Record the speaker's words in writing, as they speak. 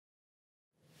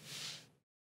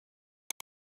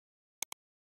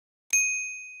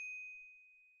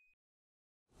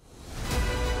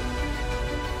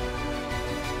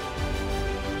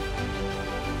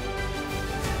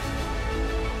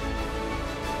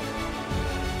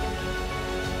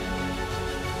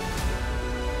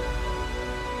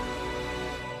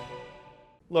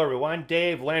Hello everyone,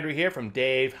 Dave Landry here from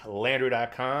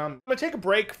DaveLandry.com. I'm going to take a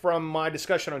break from my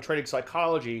discussion on trading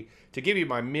psychology to give you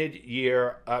my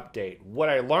mid-year update. What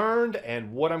I learned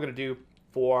and what I'm going to do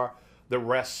for the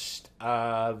rest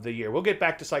of the year. We'll get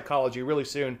back to psychology really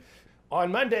soon. On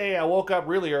Monday, I woke up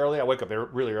really early. I wake up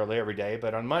really early every day,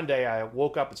 but on Monday, I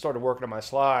woke up and started working on my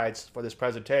slides for this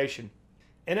presentation.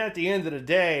 And at the end of the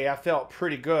day, I felt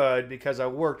pretty good because I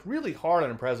worked really hard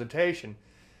on a presentation.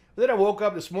 But then I woke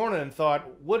up this morning and thought,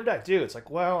 what did I do? It's like,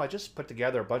 well, I just put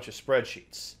together a bunch of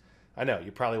spreadsheets. I know,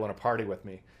 you probably want to party with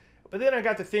me. But then I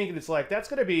got to thinking, it's like, that's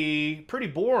going to be pretty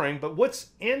boring, but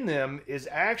what's in them is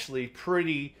actually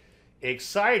pretty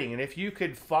exciting. And if you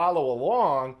could follow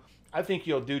along, I think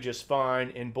you'll do just fine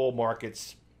in bull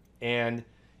markets and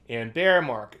in bear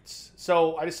markets.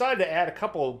 So I decided to add a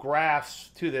couple of graphs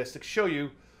to this to show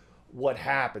you what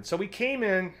happened. So we came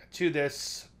in to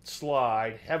this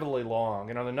slide heavily long,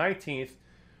 and on the 19th,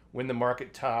 when the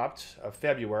market topped of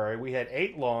February, we had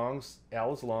 8 longs,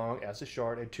 L is long, S is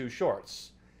short, and 2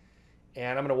 shorts.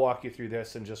 And I'm going to walk you through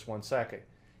this in just one second.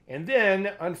 And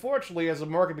then, unfortunately, as the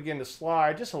market began to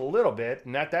slide just a little bit,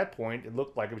 and at that point, it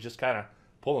looked like it was just kind of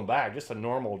pulling back, just a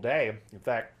normal day. In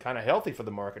fact, kind of healthy for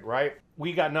the market, right?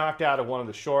 We got knocked out of one of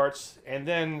the shorts, and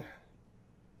then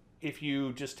if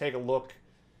you just take a look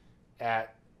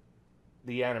at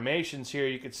the animations here,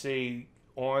 you can see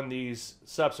on these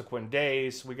subsequent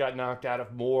days, we got knocked out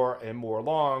of more and more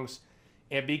longs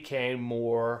and became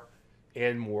more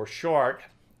and more short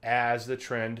as the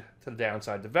trend to the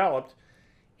downside developed.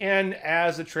 And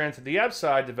as the trend to the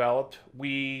upside developed,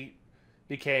 we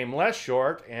became less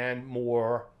short and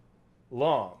more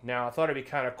long. Now, I thought it'd be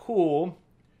kind of cool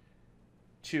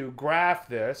to graph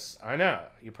this. I know,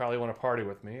 you probably want to party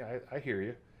with me. I hear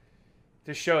you.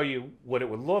 To show you what it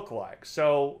would look like.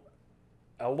 So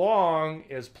a long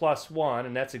is +1,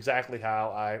 and that's exactly how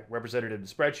I represented it in the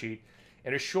spreadsheet.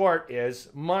 And a short is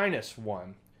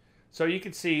 -1. So you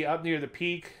can see up near the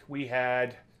peak, we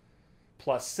had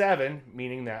 +7,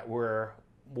 meaning that we're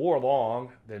more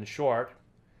long than short.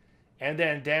 And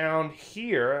then down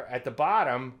here at the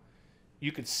bottom,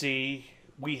 you could see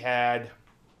we had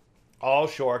all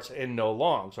shorts and no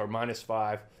longs, or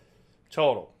 -5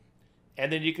 total.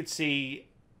 And then you could see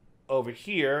over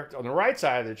here on the right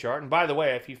side of the chart, and by the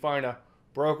way, if you find a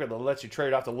broker that lets you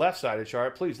trade off the left side of the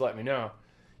chart, please let me know.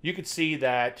 You could see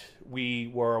that we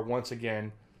were once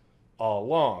again all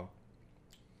long.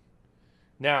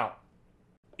 Now,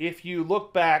 if you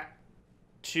look back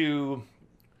to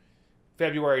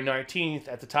February 19th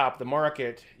at the top of the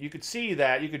market, you could see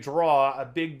that you could draw a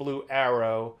big blue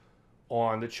arrow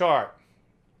on the chart.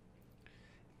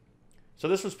 So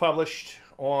this was published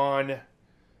on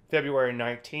February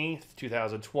 19th,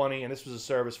 2020, and this was a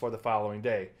service for the following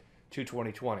day,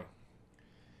 2/20/20.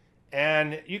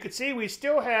 And you could see we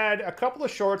still had a couple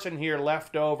of shorts in here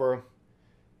left over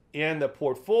in the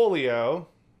portfolio,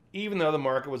 even though the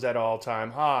market was at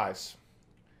all-time highs.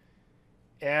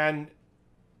 And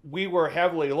we were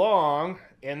heavily long,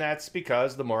 and that's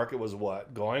because the market was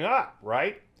what? Going up,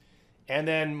 right? And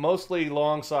then mostly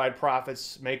long side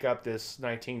profits make up this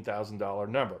 $19,000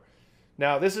 number.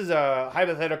 Now, this is a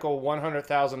hypothetical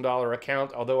 $100,000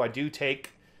 account, although I do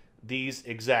take these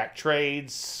exact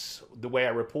trades. The way I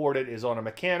report it is on a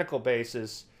mechanical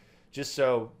basis, just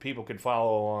so people can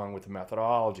follow along with the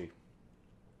methodology.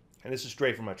 And this is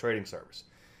straight from my trading service.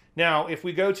 Now, if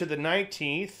we go to the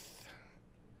 19th,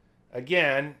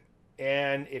 again,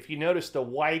 and if you notice the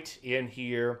white in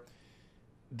here,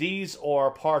 these are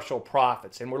partial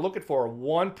profits. And we're looking for a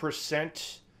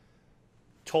 1%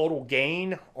 total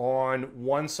gain on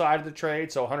one side of the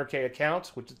trade, so 100K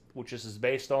accounts, which this is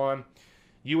based on.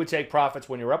 You would take profits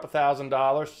when you're up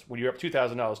 $1,000. When you're up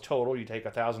 $2,000 total, you take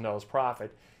 $1,000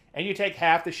 profit, and you take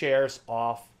half the shares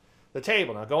off the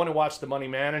table. Now, go in and watch the money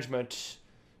management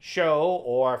show,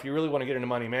 or if you really want to get into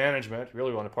money management, you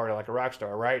really want to party like a rock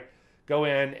star, right? Go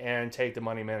in and take the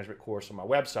money management course on my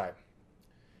website.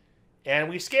 And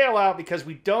we scale out because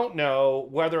we don't know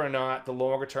whether or not the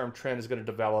longer-term trend is going to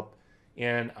develop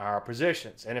in our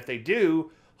positions. And if they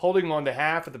do, holding on to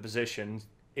half of the position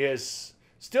is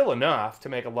still enough to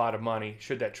make a lot of money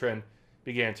should that trend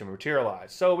begin to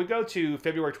materialize. So we go to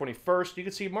February 21st. You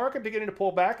can see market beginning to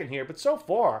pull back in here, but so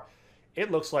far it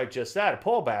looks like just that, a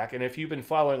pullback. And if you've been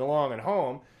following along at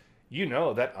home, you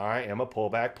know that I am a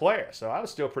pullback player. So I was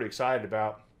still pretty excited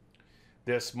about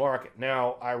this market.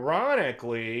 Now,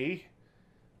 ironically,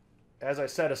 as I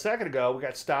said a second ago, we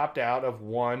got stopped out of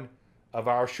one of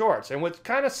our shorts. And what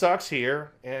kind of sucks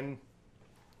here, and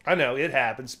I know it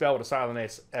happens, spelled with a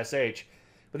silent SH,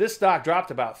 but this stock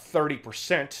dropped about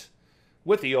 30%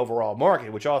 with the overall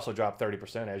market, which also dropped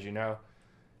 30%, as you know.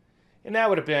 And that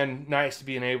would have been nice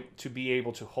to be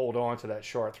able to hold on to that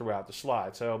short throughout the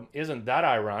slide. So isn't that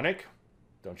ironic,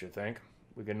 don't you think?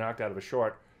 We get knocked out of a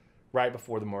short right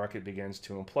before the market begins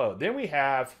to implode. Then we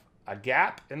have a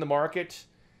gap in the market,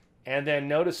 and then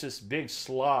notice this big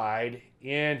slide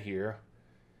in here.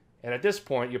 And at this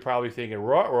point, you're probably thinking,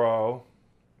 ruh-roh.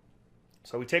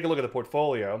 So we take a look at the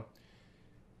portfolio,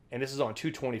 and this is on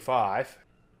 225.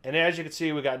 And as you can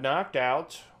see, we got knocked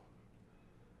out.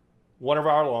 One of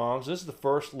our longs. This is the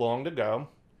first long to go.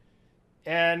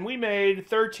 And we made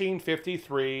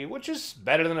 1353, which is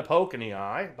better than a poke in the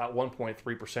eye, about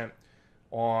 1.3%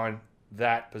 on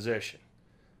that position.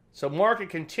 So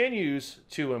market continues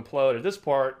to implode. At this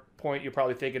point, you're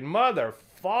probably thinking, mother,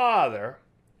 father,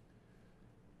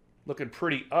 looking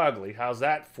pretty ugly. How's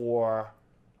that for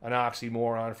an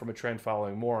oxymoron from a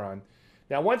trend-following moron?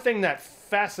 Now, one thing that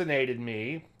fascinated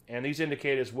me, and these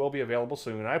indicators will be available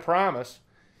soon, I promise,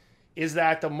 is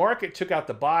that the market took out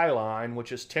the buy line,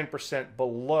 which is 10%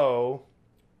 below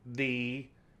the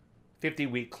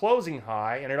 50-week closing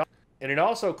high, and it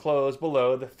also closed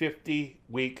below the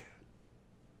 50-week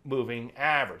moving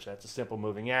average. That's a simple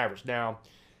moving average. Now,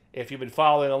 if you've been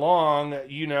following along,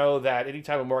 you know that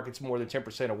anytime a market's more than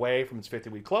 10% away from its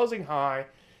 50-week closing high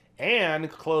and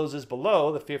closes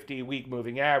below the 50-week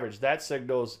moving average, that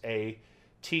signals a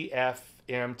TFM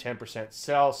 10%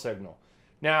 sell signal.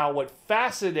 Now, what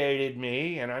fascinated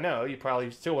me, and I know you probably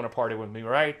still want to party with me,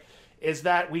 right, is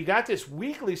that we got this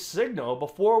weekly signal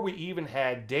before we even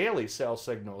had daily sell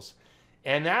signals.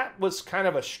 And that was kind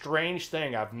of a strange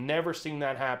thing. I've never seen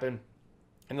that happen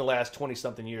in the last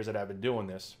 20-something years that I've been doing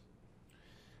this.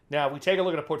 Now, if we take a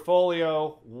look at a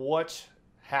portfolio, what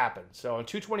happened? So on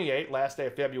 228, last day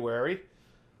of February,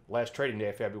 last trading day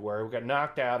of February, we got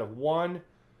knocked out of 1,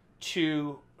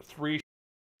 2, 3.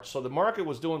 So the market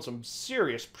was doing some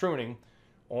serious pruning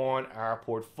on our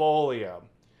portfolio.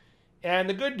 And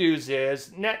the good news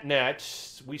is, net,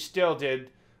 we still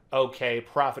did okay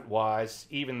profit-wise,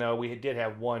 even though we did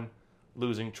have one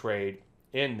losing trade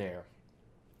in there.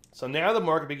 So now the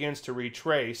market begins to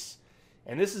retrace,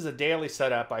 and this is a daily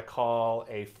setup I call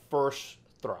a first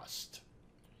thrust.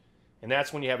 And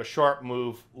that's when you have a sharp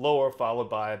move lower followed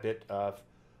by a bit of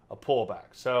a pullback.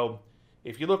 So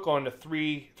if you look on the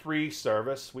 3-3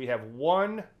 service, we have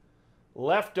one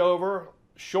leftover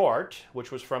short,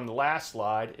 which was from the last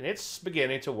slide, and it's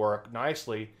beginning to work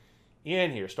nicely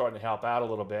in here, starting to help out a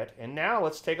little bit. And now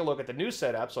let's take a look at the new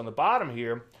setups. On the bottom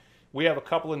here, we have a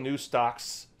couple of new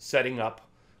stocks setting up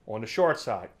on the short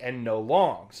side and no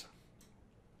longs.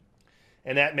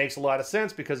 And that makes a lot of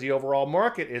sense because the overall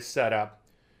market is set up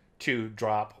to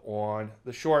drop on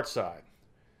the short side.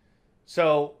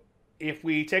 So if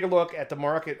we take a look at the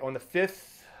market on the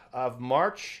 5th of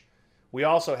March, we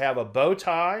also have a bow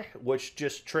tie, which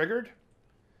just triggered.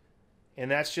 And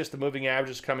that's just the moving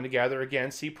averages coming together. Again,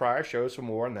 see prior shows for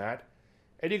more on that.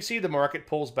 And you can see the market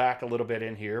pulls back a little bit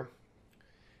in here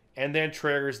and then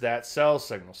triggers that sell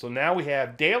signal. So now we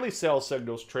have daily sell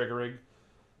signals triggering,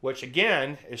 which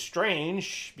again is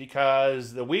strange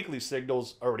because the weekly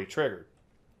signal's already triggered.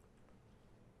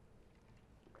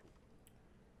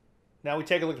 Now we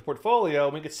take a look at the portfolio,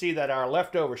 and we can see that our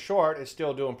leftover short is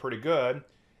still doing pretty good,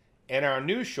 and our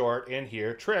new short in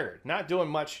here triggered. Not doing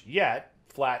much yet,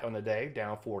 flat on the day,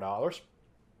 down $4,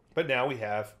 but now we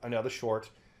have another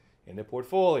short in the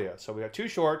portfolio. So we have 2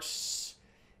 shorts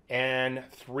and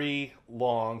 3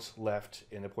 longs left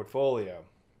in the portfolio.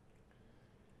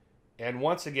 And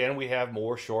once again, we have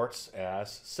more shorts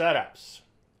as setups.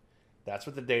 That's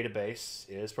what the database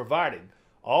is providing.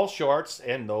 All shorts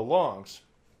and no longs.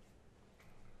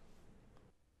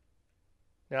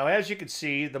 Now, as you can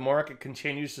see, the market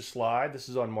continues to slide. This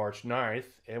is on March 9th.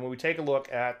 And when we take a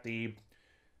look at the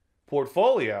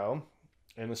portfolio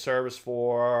in the service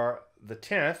for the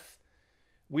 10th,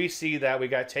 we see that we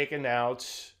got taken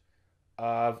out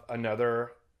of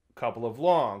another couple of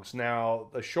longs. Now,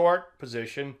 the short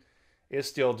position is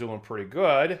still doing pretty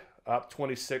good, up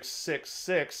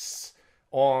 26.66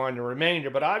 on the remainder.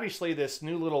 But obviously, this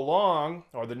new little long,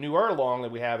 or the newer long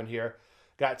that we have in here,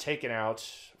 got taken out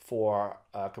for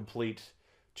a complete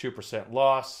 2%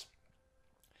 loss.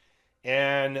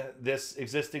 And this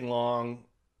existing long,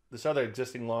 this other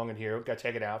existing long in here got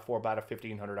taken out for about a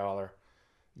 $1,500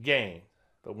 gain.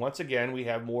 But once again, we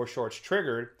have more shorts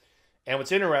triggered. And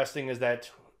what's interesting is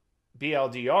that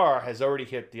BLDR has already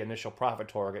hit the initial profit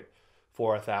target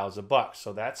for $1,000.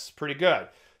 So that's pretty good.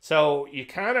 So you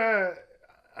kind of,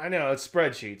 I know it's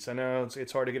spreadsheets. I know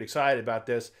it's hard to get excited about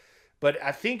this. But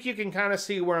I think you can kind of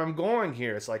see where I'm going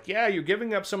here. It's like, yeah, you're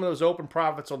giving up some of those open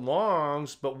profits on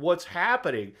longs, but what's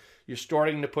happening? You're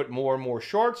starting to put more and more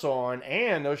shorts on,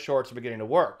 and those shorts are beginning to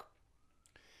work.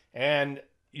 And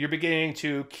you're beginning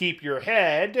to keep your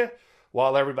head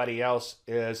while everybody else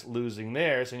is losing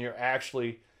theirs, and you're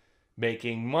actually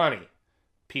making money.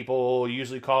 People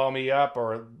usually call me up,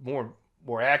 or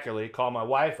more accurately, call my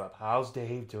wife up. How's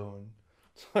Dave doing?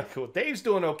 It's like, well, Dave's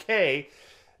doing okay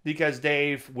because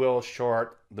Dave will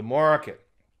short the market.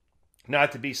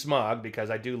 Not to be smug, because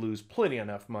I do lose plenty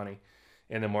enough money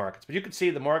in the markets. But you can see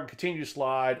the market continue to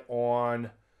slide on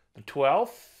the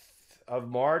 12th of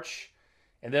March.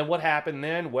 And then what happened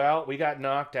then? Well, we got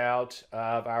knocked out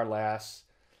of our last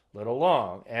little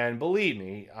long. And believe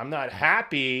me, I'm not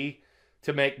happy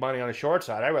to make money on the short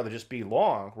side. I'd rather just be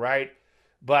long, right?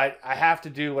 But I have to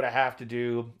do what I have to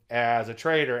do as a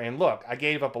trader. And look, I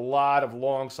gave up a lot of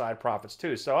long side profits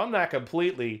too. So I'm not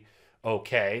completely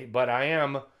okay, but I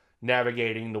am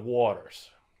navigating the waters.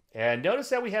 And notice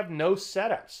that we have no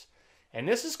setups. And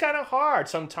this is kind of hard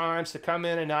sometimes to come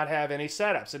in and not have any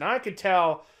setups. And I could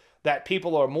tell that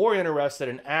people are more interested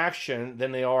in action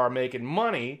than they are making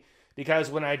money, because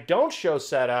when I don't show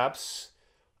setups,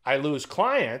 I lose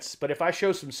clients. But if I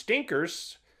show some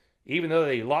stinkers, even though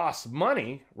they lost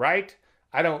money, right,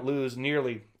 I don't lose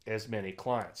nearly as many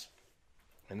clients.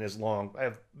 And I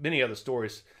have many other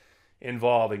stories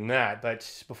involving that.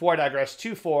 But before I digress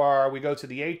too far, we go to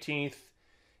the 18th,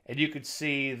 and you could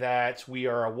see that we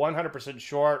are 100%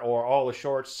 short, or all the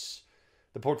shorts.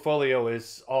 The portfolio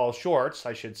is all shorts,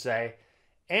 I should say.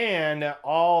 And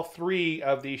all three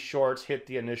of these shorts hit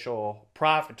the initial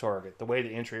profit target. The way the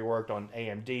entry worked on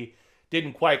AMD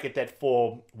didn't quite get that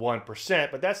full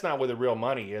 1%, but that's not where the real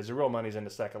money is. The real money is in the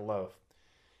second loaf.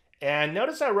 And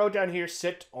notice I wrote down here,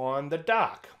 sit on the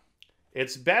dock.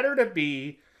 It's better to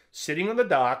be sitting on the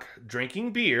dock,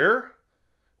 drinking beer,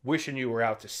 wishing you were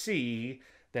out to sea,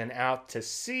 than out to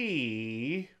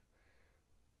sea,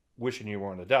 wishing you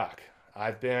were on the dock.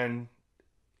 I've been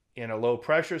in a low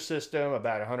pressure system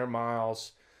about 100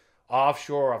 miles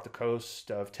offshore off the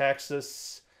coast of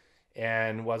Texas,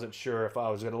 and wasn't sure if I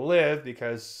was going to live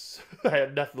because I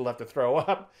had nothing left to throw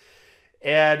up.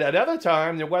 And another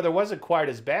time, the weather wasn't quite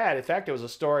as bad. In fact, it was a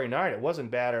starry night. It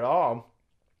wasn't bad at all.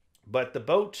 But the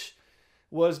boat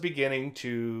was beginning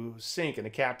to sink, and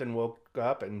the captain woke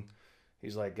up, and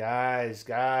he's like, guys,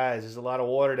 there's a lot of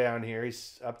water down here.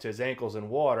 He's up to his ankles in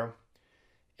water.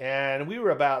 And we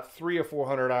were about 300 or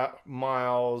 400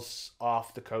 miles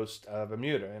off the coast of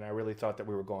Bermuda, and I really thought that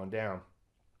we were going down.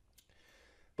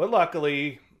 But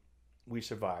luckily, we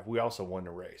survived. We also won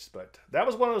the race. But that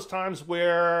was one of those times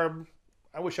where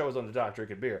I wish I was on the dock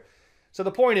drinking beer. So the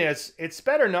point is, it's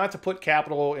better not to put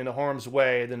capital in the harm's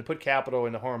way than to put capital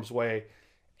in the harm's way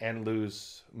and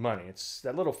lose money. It's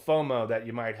that little FOMO that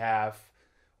you might have,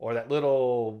 or that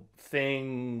little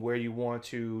thing where you want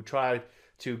to try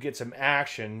to get some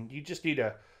action. You just need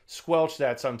to squelch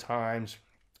that sometimes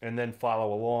and then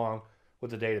follow along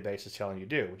what the database is telling you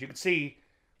to do. What you can see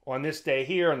on this day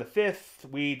here on the 5th,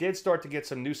 we did start to get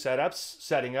some new setups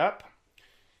setting up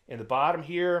in the bottom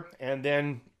here, and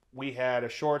then we had a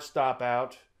short stop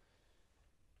out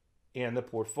in the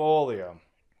portfolio.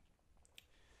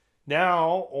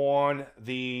 Now, on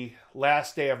the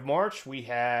last day of March, we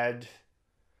had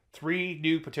 3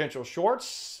 new potential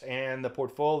shorts, and the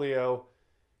portfolio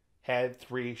had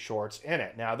 3 shorts in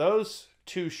it. Now, those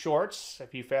 2 shorts,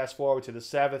 if you fast forward to the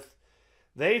 7th,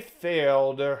 they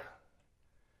failed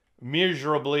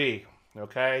miserably.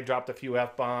 Okay, dropped a few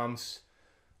F-bombs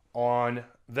on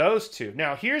those 2.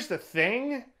 Now, here's the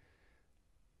thing.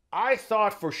 I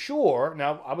thought for sure,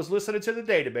 now I was listening to the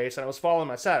database and I was following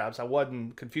my setups. I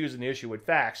wasn't confusing the issue with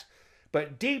facts.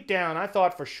 But deep down, I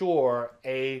thought for sure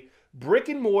a brick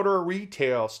and mortar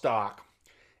retail stock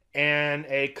and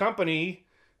a company,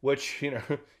 which, you know,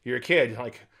 you're a kid,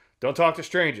 like, don't talk to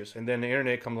strangers. And then the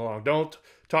internet comes along. Don't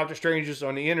talk to strangers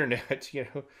on the internet, you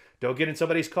know. Don't get in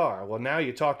somebody's car. Well, now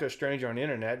you talk to a stranger on the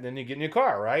internet and then you get in your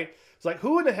car, right? It's like,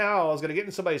 who in the hell is going to get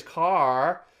in somebody's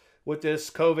car with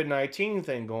this COVID-19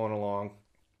 thing going along?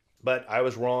 But I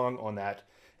was wrong on that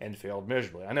and failed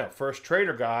miserably. I know, first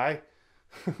trader guy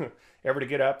ever to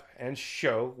get up and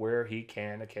show where he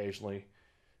can occasionally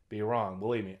be wrong.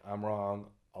 Believe me, I'm wrong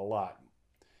a lot.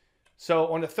 So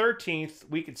on the 13th,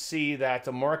 we could see that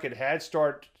the market had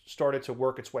started to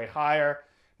work its way higher.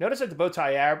 Notice that the bow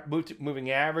tie moving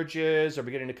averages are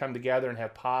beginning to come together and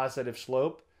have positive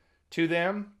slope to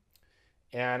them.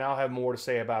 And I'll have more to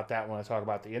say about that when I talk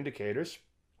about the indicators.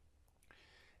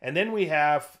 And then we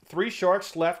have 3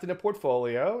 shorts left in the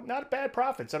portfolio. Not bad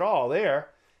profits at all there.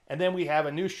 And then we have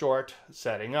a new short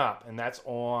setting up, and that's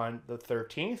on the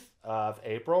 13th of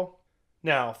April.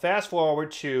 Now, fast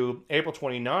forward to April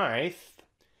 29th,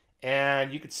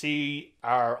 and you can see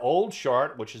our old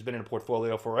short, which has been in a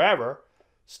portfolio forever,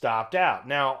 stopped out.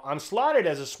 Now, I'm slotted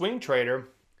as a swing trader,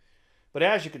 but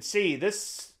as you can see,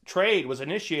 this trade was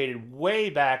initiated way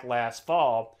back last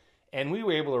fall, and we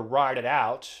were able to ride it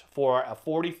out for a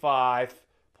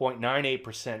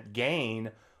 45.98%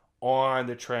 gain on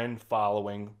the trend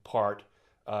following part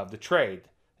of the trade.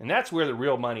 And that's where the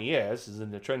real money is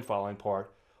in the trend following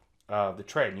part of the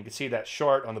trade. And you can see that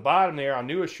short on the bottom there, our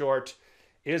newest short,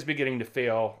 is beginning to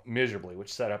fail miserably,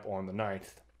 which set up on the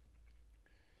 9th.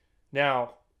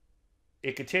 Now,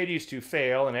 it continues to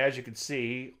fail, and as you can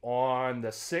see, on the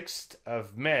 6th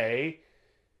of May,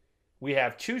 we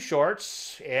have two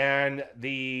shorts, and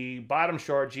the bottom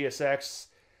short, GSX,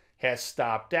 has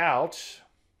stopped out.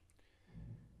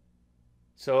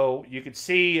 So you can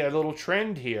see a little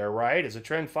trend here, right? As a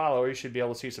trend follower, you should be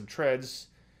able to see some trends.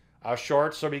 Our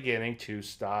shorts are beginning to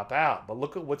stop out. But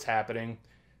look at what's happening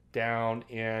down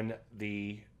in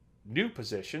the new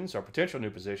positions, or potential new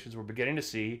positions. We're beginning to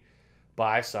see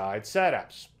buy-side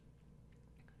setups.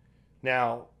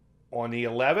 Now, on the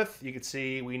 11th, you can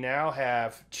see we now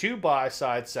have two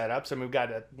buy-side setups, and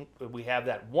we have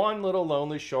that one little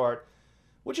lonely short,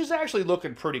 which is actually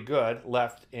looking pretty good,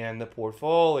 left in the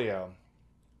portfolio.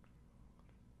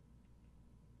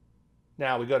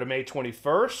 Now we go to May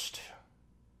 21st.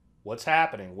 What's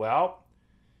happening? Well,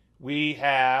 we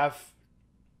have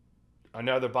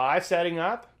another buy setting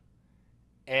up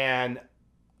and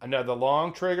another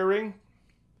long triggering.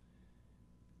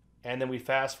 And then we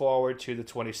fast forward to the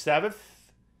 27th,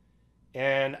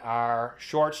 and our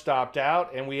short stopped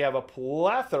out, and we have a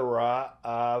plethora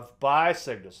of buy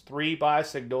signals, 3 buy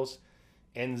signals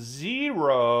and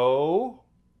 0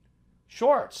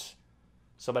 shorts.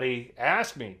 Somebody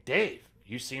asked me, Dave,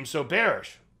 you seem so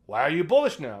bearish. Why are you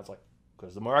bullish now? It's like,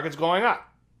 because the market's going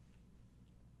up.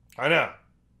 I know.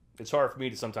 It's hard for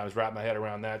me to sometimes wrap my head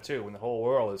around that too, when the whole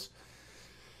world is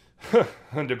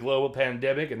under global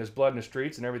pandemic and there's blood in the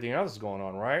streets and everything else is going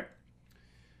on, right?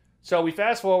 So we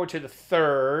fast forward to the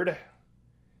 3rd,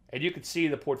 and you can see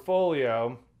the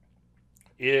portfolio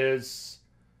is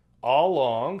all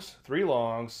longs, 3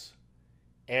 longs,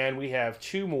 and we have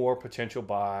 2 more potential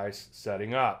buys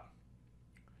setting up.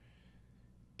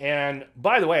 And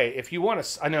by the way, if you want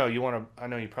to, I know you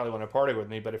probably want to party with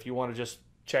me, but if you want to just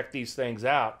check these things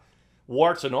out,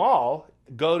 warts and all,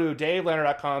 go to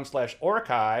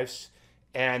davelandry.com/archives,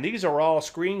 and these are all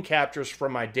screen captures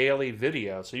from my daily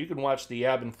video, so you can watch the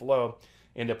ebb and flow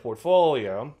in the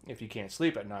portfolio if you can't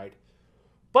sleep at night.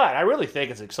 But I really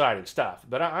think it's exciting stuff,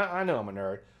 but I know I'm a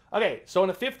nerd. Okay, so on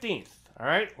the 15th, all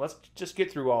right, let's just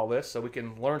get through all this so we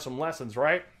can learn some lessons,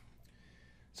 right?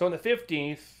 So on the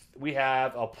 15th, we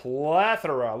have a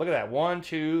plethora. Look at that. 1,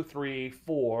 2, 3,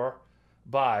 4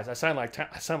 buys. I sound like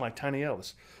Tiny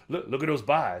Elvis. Look at those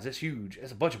buys. It's huge.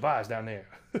 It's a bunch of buys down there.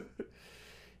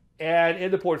 And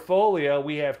in the portfolio,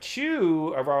 we have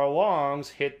 2 of our longs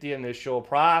hit the initial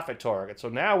profit target. So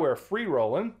now we're free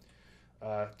rolling.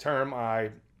 Term I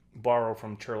borrow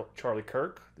from Charlie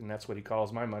Kirk, and that's what he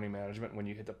calls my money management when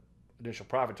you hit the initial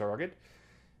profit target.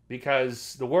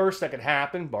 Because the worst that could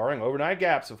happen, barring overnight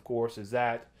gaps, of course, is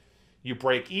that you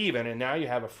break even and now you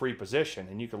have a free position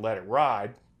and you can let it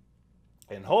ride.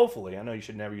 And hopefully, I know you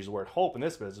should never use the word hope in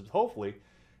this business, but hopefully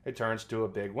it turns to a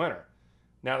big winner.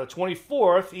 Now, the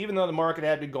 24th, even though the market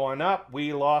had been going up,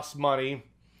 we lost money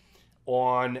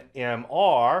on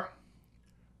MR,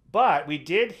 but we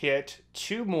did hit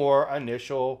 2 more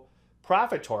initial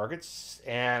profit targets,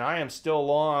 and I am still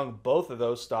long both of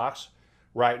those stocks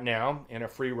right now in a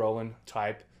free rolling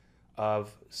type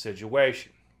of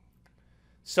situation.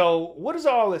 So what does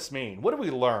all this mean? What have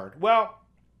we learned? Well,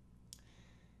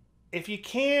 if you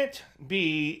can't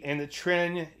be in the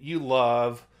trend you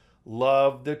love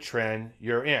the trend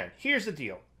you're in. Here's the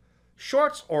deal.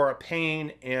 Shorts are a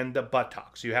pain in the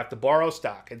buttocks. You have to borrow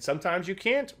stock, and sometimes you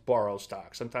can't borrow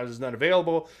stock. Sometimes it's not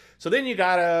available. So then you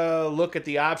got to look at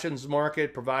the options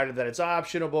market, provided that it's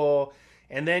optionable,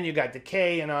 and then you got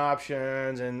decay in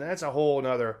options, and that's a whole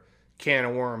other can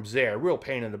of worms there. Real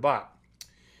pain in the butt.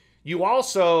 You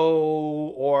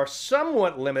also are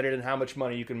somewhat limited in how much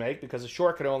money you can make because a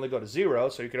short can only go to 0,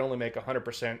 so you can only make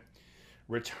 100%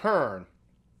 return.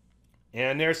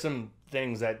 And there's some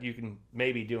things that you can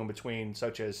maybe do in between,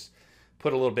 such as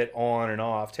put a little bit on and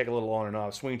off, take a little on and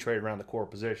off, swing trade around the core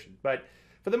position. But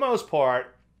for the most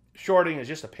part, shorting is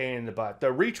just a pain in the butt.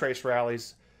 The retrace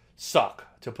rallies suck,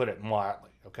 to put it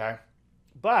mildly, okay?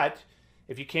 But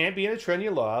if you can't be in the trend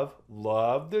you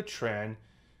love the trend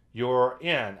you're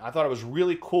in. I thought it was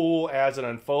really cool as it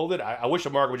unfolded. I wish the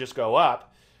market would just go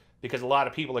up because a lot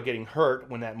of people are getting hurt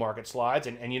when that market slides.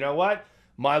 And you know what?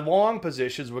 My long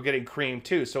positions were getting creamed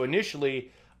too. So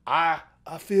initially, I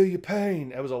feel your pain.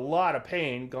 There was a lot of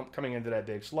pain coming into that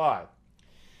big slide.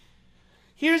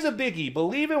 Here's a biggie.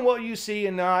 Believe in what you see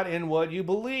and not in what you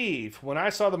believe. When I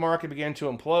saw the market begin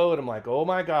to implode, I'm like, oh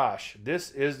my gosh, this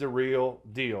is the real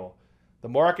deal. The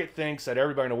market thinks that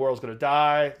everybody in the world is going to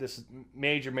die. This is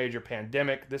major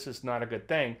pandemic. This is not a good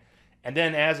thing. And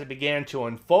then as it began to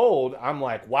unfold, I'm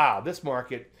like, wow, this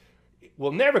market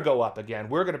will never go up again.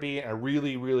 We're going to be in a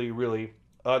really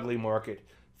ugly market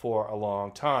for a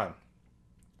long time.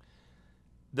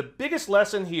 The biggest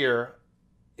lesson here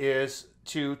is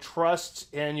to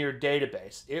trust in your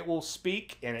database. It will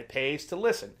speak and it pays to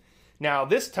listen. Now,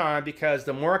 this time, because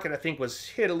the market, I think, was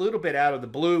hit a little bit out of the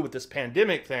blue with this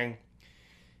pandemic thing,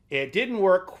 it didn't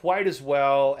work quite as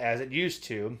well as it used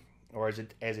to, or as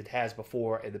it has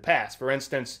before in the past. For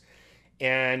instance,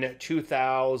 in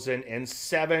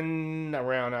 2007,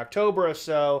 around October or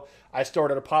so, I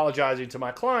started apologizing to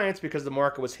my clients because the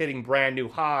market was hitting brand new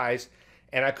highs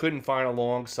and I couldn't find a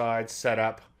long side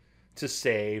setup to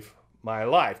save my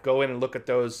life. Go in and look at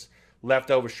those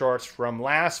leftover shorts from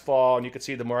last fall, and you could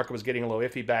see the market was getting a little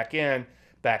iffy back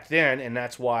then, and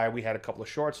that's why we had a couple of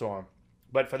shorts on.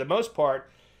 But for the most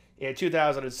part, in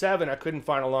 2007, I couldn't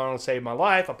find a long to save my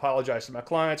life. I apologized to my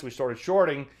clients. We started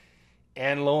shorting,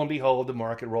 and lo and behold, the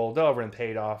market rolled over and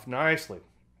paid off nicely.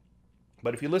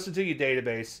 But if you listen to your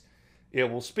database, it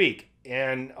will speak.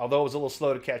 And although it was a little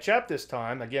slow to catch up this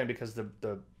time, again, because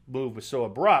the move was so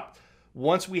abrupt,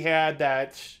 once we had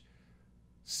that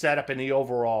set up in the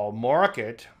overall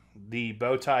market, the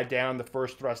bow tie down, the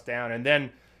first thrust down, and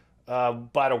then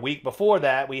about a week before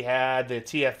that, we had the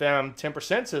TFM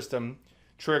 10% system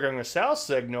triggering a sell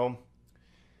signal.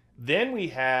 Then we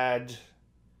had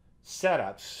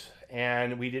setups,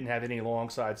 and we didn't have any long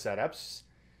side setups,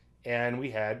 and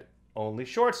we had only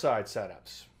short side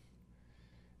setups.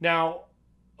 Now,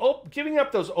 giving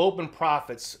up those open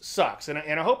profits sucks, and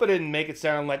I hope I didn't make it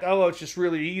sound like, oh, it's just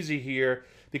really easy here,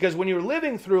 because when you're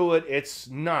living through it, it's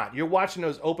not. You're watching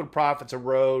those open profits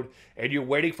erode, and you're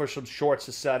waiting for some shorts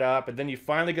to set up, and then you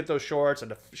finally get those shorts,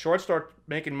 and the shorts start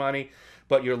making money,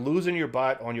 but you're losing your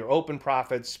butt on your open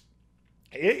profits.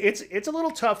 It's a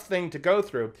little tough thing to go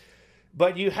through,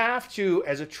 but you have to,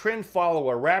 as a trend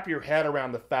follower, wrap your head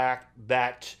around the fact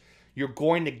that you're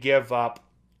going to give up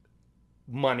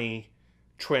money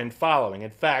trend following.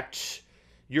 In fact,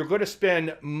 you're going to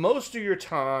spend most of your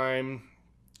time,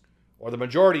 or the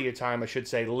majority of your time, I should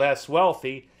say, less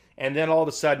wealthy, and then all of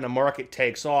a sudden the market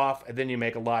takes off, and then you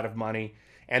make a lot of money,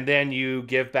 and then you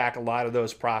give back a lot of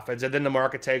those profits, and then the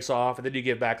market takes off, and then you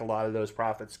give back a lot of those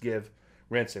profits,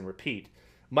 rinse, and repeat.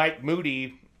 Mike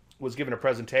Moody was given a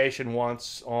presentation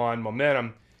once on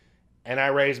momentum, and I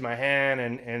raised my hand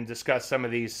and discussed some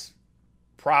of these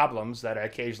problems that I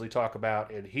occasionally talk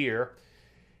about in here.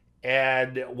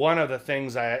 And one of the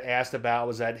things I asked about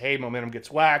was that, hey, momentum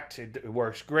gets whacked. It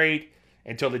works great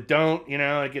until they don't,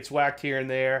 it gets whacked here and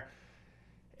there.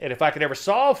 And if I could ever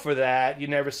solve for that, you'd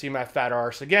never see my fat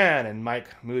arse again. And Mike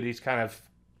Moody's kind of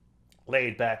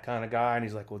laid back kind of guy. And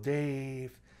he's like, well,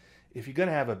 Dave, if you're going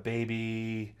to have a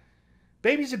baby,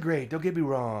 babies are great. Don't get me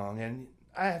wrong. And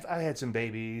I had some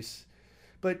babies.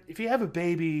 But if you have a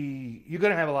baby, you're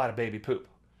going to have a lot of baby poop.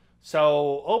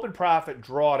 So open profit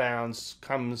drawdowns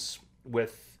comes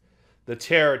with the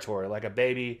territory, like a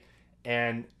baby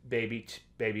and baby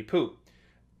poop.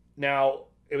 Now,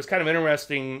 it was kind of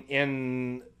interesting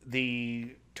in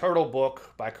the Turtle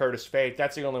book by Curtis Faith.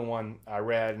 That's the only one I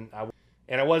read, and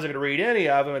I wasn't going to read any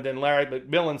of them. And then Larry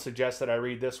McMillan suggested I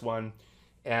read this one,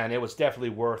 and it was definitely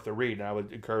worth the read. And I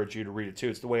would encourage you to read it too.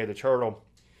 It's The Way of the Turtle.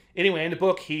 Anyway, in the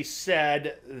book, he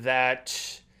said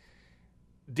that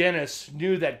Dennis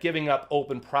knew that giving up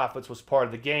open profits was part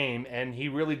of the game, and he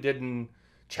really didn't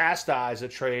chastise the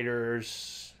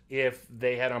traders if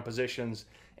they had on positions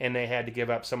and they had to give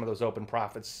up some of those open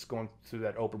profits going through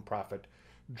that open profit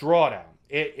drawdown.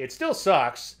 It still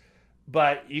sucks,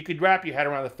 but you could wrap your head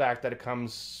around the fact that it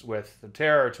comes with the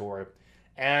territory.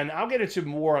 And I'll get into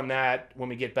more on that when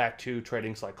we get back to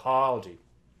trading psychology.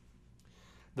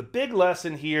 The big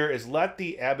lesson here is let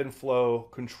the ebb and flow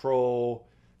control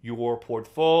your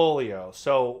portfolio.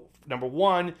 So number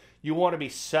one, you want to be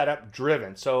setup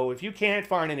driven. So if you can't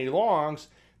find any longs,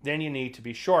 then you need to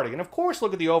be shorting. And of course,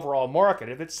 look at the overall market.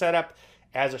 If it's set up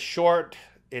as a short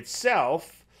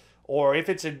itself, or if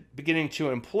it's beginning to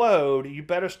implode, you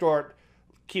better start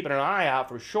keeping an eye out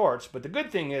for shorts. But the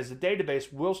good thing is the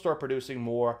database will start producing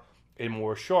more and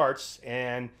more shorts,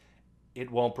 and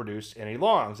it won't produce any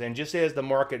longs. And just as the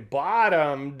market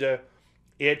bottomed,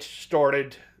 it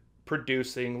started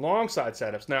producing long side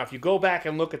setups. Now, if you go back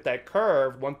and look at that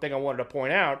curve, one thing I wanted to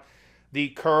point out, the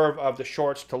curve of the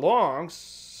shorts to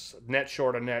longs, net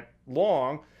short and net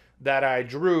long, that I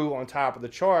drew on top of the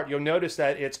chart, you'll notice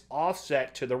that it's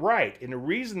offset to the right. And the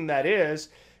reason that is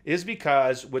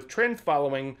because with trend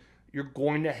following, you're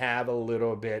going to have a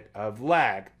little bit of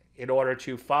lag. In order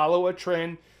to follow a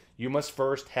trend, you must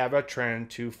first have a trend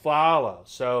to follow.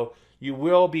 So you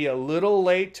will be a little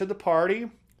late to the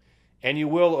party, and you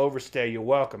will overstay your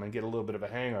welcome and get a little bit of a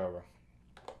hangover.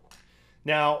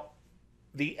 Now,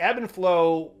 the ebb and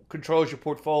flow controls your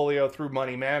portfolio through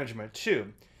money management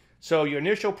too. So your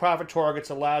initial profit targets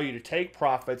allow you to take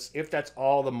profits if that's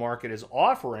all the market is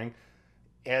offering.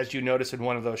 As you notice in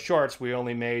one of those charts, we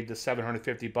only made the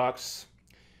 $750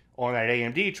 on that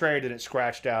AMD trade, and it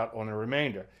scratched out on the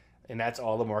remainder. And that's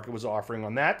all the market was offering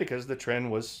on that because the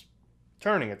trend was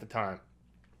turning at the time.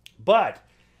 But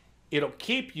it'll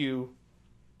keep you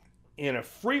in a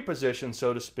free position,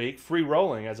 so to speak, free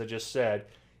rolling, as I just said,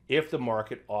 if the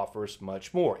market offers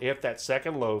much more, if that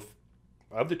second loaf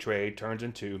of the trade turns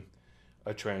into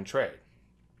a trend trade.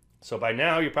 So by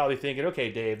now you're probably thinking,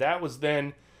 okay, Dave, that was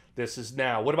then, this is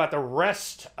now. What about the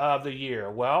rest of the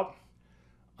year? Well,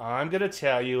 I'm going to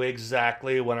tell you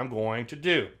exactly what I'm going to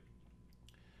do.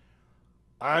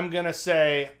 I'm going to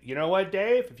say, you know what,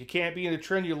 Dave? If you can't be in the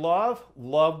trend you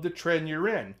love the trend you're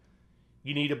in.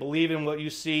 You need to believe in what you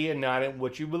see and not in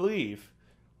what you believe.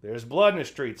 There's blood in the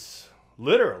streets,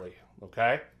 literally,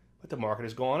 okay? But the market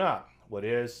is going up. What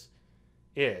is.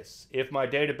 If my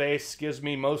database gives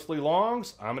me mostly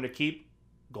longs, I'm going to keep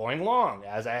going long,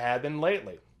 as I have been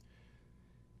lately.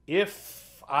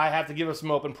 If I have to give us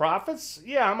some open profits,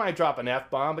 yeah, I might drop an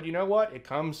F-bomb, but you know what? It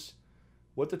comes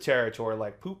with the territory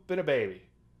like poop in a baby.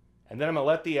 And then I'm going to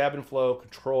let the ebb and flow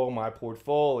control my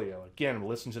portfolio. Again, I'm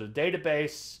listening to the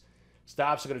database.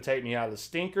 Stops are going to take me out of the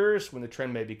stinkers when the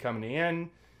trend may be coming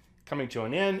to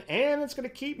an end, and it's going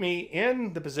to keep me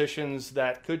in the positions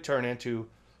that could turn into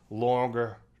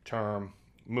longer term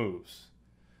moves.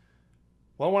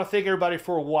 Well, I want to thank everybody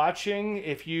for watching.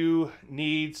 If you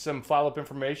need some follow-up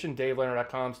information,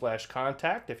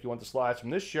 davelandry.com/contact. If you want the slides from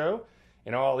this show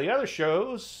and all the other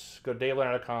shows, go to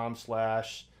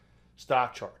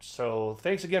davelandry.com/StockCharts. So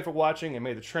thanks again for watching, and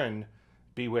may the trend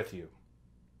be with you.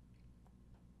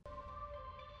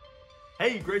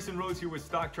 Hey, Grayson Rose here with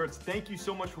StockCharts. Thank you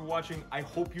so much for watching. I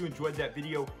hope you enjoyed that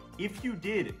video. If you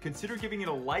did, consider giving it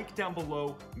a like down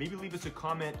below, maybe leave us a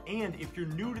comment, and if you're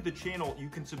new to the channel, you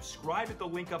can subscribe at the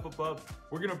link up above.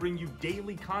 We're gonna bring you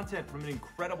daily content from an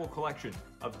incredible collection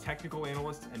of technical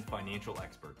analysts and financial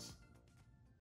experts.